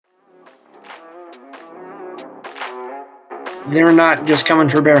they're not just coming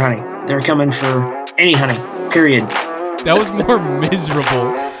for bear hunting. They're coming for any hunting, period. That was more miserable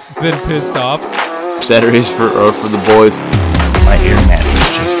than pissed off. Saturdays for the boys. My air mattress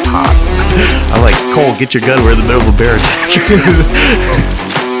just popped. I'm like, Cole, get your gun. We're in the middle of a bear attack.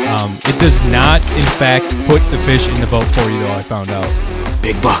 It does not, in fact, put the fish in the boat for you, though, I found out.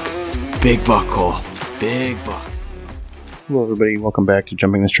 Big buck, Cole. Big buck. Hello, everybody. Welcome back to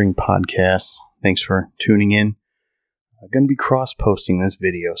Jumping the String Podcast. Thanks for tuning in. I'm going to be cross-posting this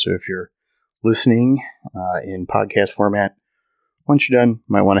video, so if you're listening in podcast format, once you're done, you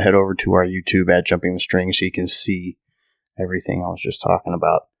might want to head over to our YouTube at Jumping the String so you can see everything I was just talking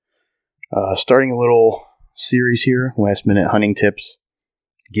about. Starting a little series here, last-minute hunting tips,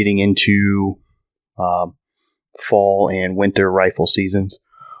 getting into fall and winter rifle seasons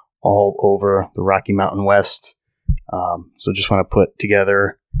all over the Rocky Mountain West. So just want to put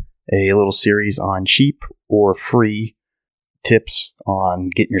together a little series on cheap or free tips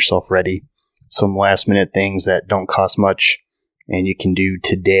on getting yourself ready. Some last minute things that don't cost much and you can do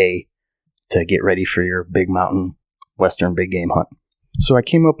today to get ready for your big mountain western big game hunt. So I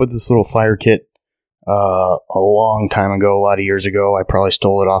came up with this little fire kit a long time ago, a lot of years ago. I probably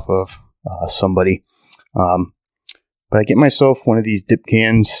stole it off of somebody. But I get myself one of these dip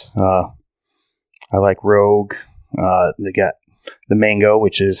cans. I like Rogue. They got the mango,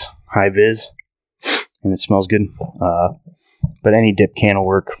 which is high vis, and it smells good. But any dip can will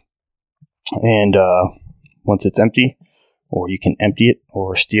work. And once it's empty, or you can empty it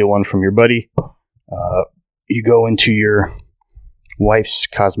or steal one from your buddy, you go into your wife's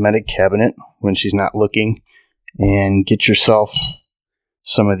cosmetic cabinet when she's not looking and get yourself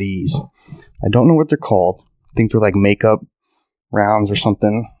some of these. I don't know what they're called. I think they're like makeup rounds or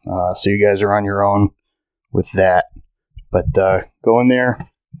something. So you guys are on your own with that. But go in there,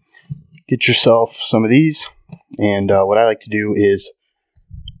 get yourself some of these. And what I like to do is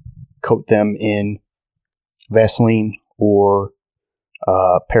coat them in Vaseline or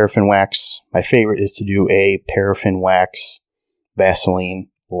paraffin wax. My favorite is to do a paraffin wax Vaseline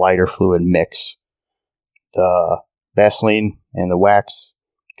lighter fluid mix. The Vaseline and the wax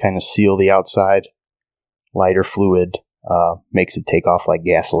kind of seal the outside. Lighter fluid makes it take off like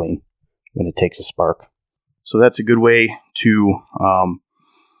gasoline when it takes a spark. So that's a good way to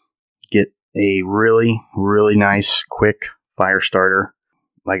get a really, really nice, quick fire starter.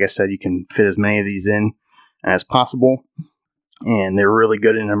 Like I said, you can fit as many of these in as possible, and they're really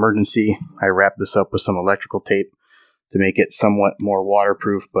good in an emergency. I wrap this up with some electrical tape to make it somewhat more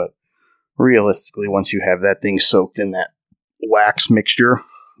waterproof, but realistically, once you have that thing soaked in that wax mixture,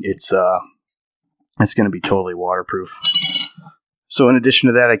 it's going to be totally waterproof. So in addition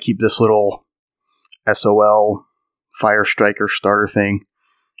to that, I keep this little SOL fire striker starter thing.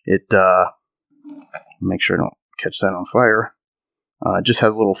 It make sure I don't catch that on fire. It just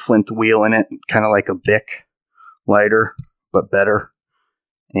has a little flint wheel in it, kind of like a Bic lighter, but better.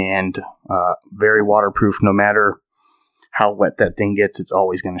 And very waterproof. No matter how wet that thing gets, it's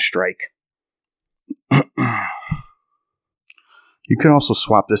always going to strike. You can also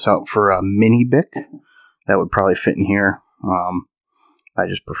swap this out for a mini Bic. That would probably fit in here. I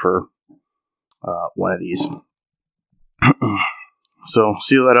just prefer one of these. So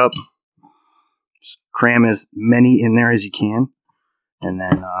seal that up. Just cram as many in there as you can. And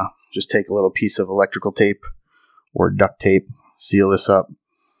then just take a little piece of electrical tape or duct tape. Seal this up.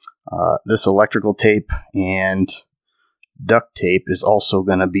 This electrical tape and duct tape is also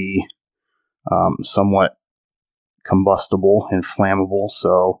going to be somewhat combustible and flammable,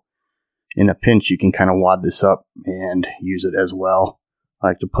 so in a pinch you can kind of wad this up and use it as well. I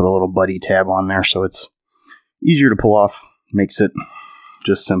like to put a little buddy tab on there so it's easier to pull off. Makes it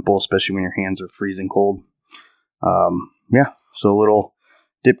just simple, especially when your hands are freezing cold. So a little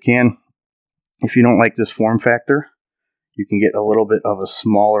dip can. If you don't like this form factor, you can get a little bit of a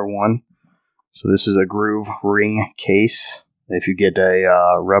smaller one. So this is a groove ring case. If you get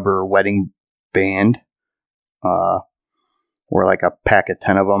a rubber wedding band, or like a pack of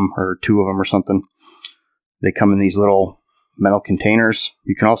 10 of them or 2 of them or something, they come in these little metal containers.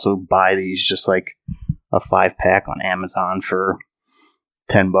 You can also buy these just like a 5-pack on Amazon for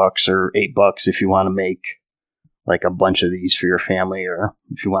 $10 or $8 if you want to make like a bunch of these for your family, or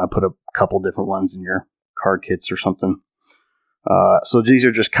if you want to put a couple different ones in your card kits or something. So these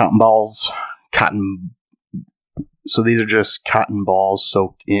are just cotton balls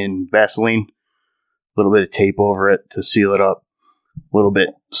soaked in Vaseline. A little bit of tape over it to seal it up. A little bit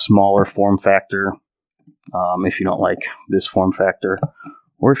smaller form factor if you don't like this form factor.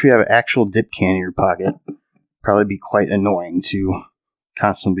 Or if you have an actual dip can in your pocket, probably be quite annoying to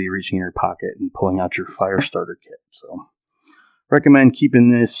constantly be reaching in your pocket and pulling out your fire starter kit. So recommend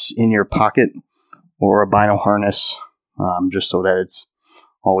keeping this in your pocket or a bino harness, just so that it's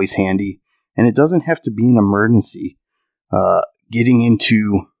always handy. And it doesn't have to be an emergency. Getting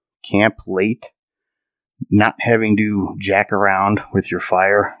into camp late, not having to jack around with your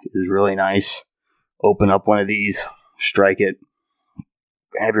fire is really nice. Open up one of these, strike it,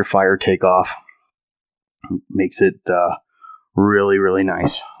 have your fire take off. Makes it really, really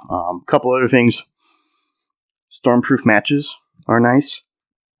nice. A couple other things. Stormproof matches are nice.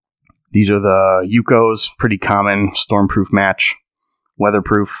 These are the Yuko's, pretty common stormproof match.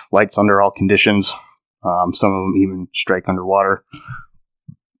 Weatherproof, lights under all conditions. Some of them even strike underwater.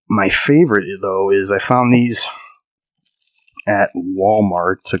 My favorite, though, is I found these at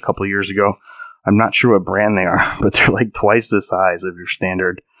Walmart a couple years ago. I'm not sure what brand they are, but they're like twice the size of your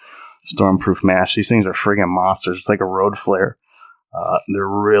standard stormproof match. These things are friggin' monsters. It's like a road flare. They're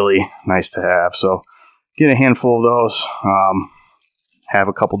really nice to have. So get a handful of those. Have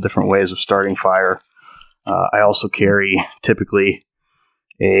a couple different ways of starting fire. I also carry typically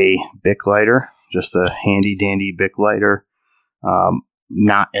a Bic lighter, just a handy dandy Bic lighter.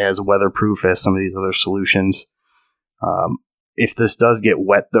 Not as weatherproof as some of these other solutions. If this does get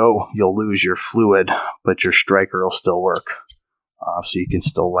wet, though, you'll lose your fluid, but your striker will still work. So you can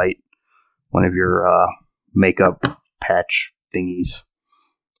still light one of your makeup patch thingies,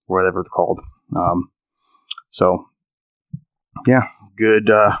 whatever they're called. So, yeah, good,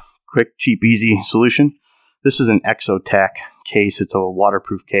 quick, cheap, easy solution. This is an Exotech case. It's a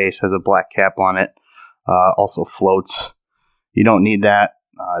waterproof case, has a black cap on it, also floats. You don't need that.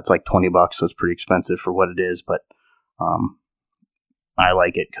 It's like $20, so it's pretty expensive for what it is, but I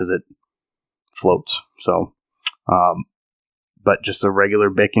like it because it floats. So, but just a regular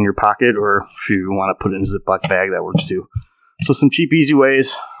Bic in your pocket, or if you want to put it in a Ziploc bag, that works too. So some cheap, easy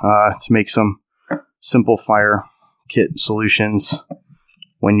ways to make some simple fire kit solutions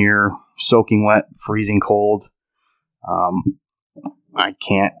when you're soaking wet, freezing cold. I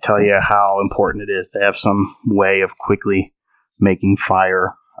can't tell you how important it is to have some way of quickly making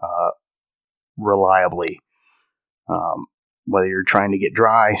fire reliably. Whether you're trying to get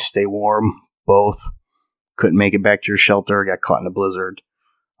dry, stay warm, both. Couldn't make it back to your shelter, got caught in a blizzard.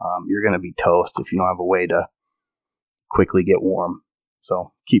 You're going to be toast if you don't have a way to quickly get warm.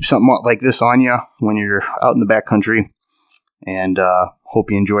 So keep something like this on you when you're out in the backcountry. And hope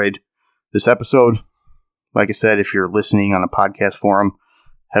you enjoyed this episode. Like I said, if you're listening on a podcast forum,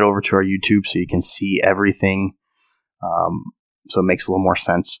 head over to our YouTube so you can see everything. So it makes a little more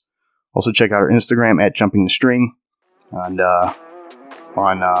sense. Also check out our Instagram at Jumping the String. And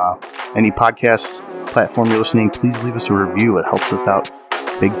on any podcast platform you're listening, please leave us a review. It helps us out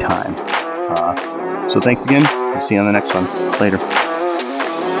big time. So thanks again. We'll see you on the next one. Later.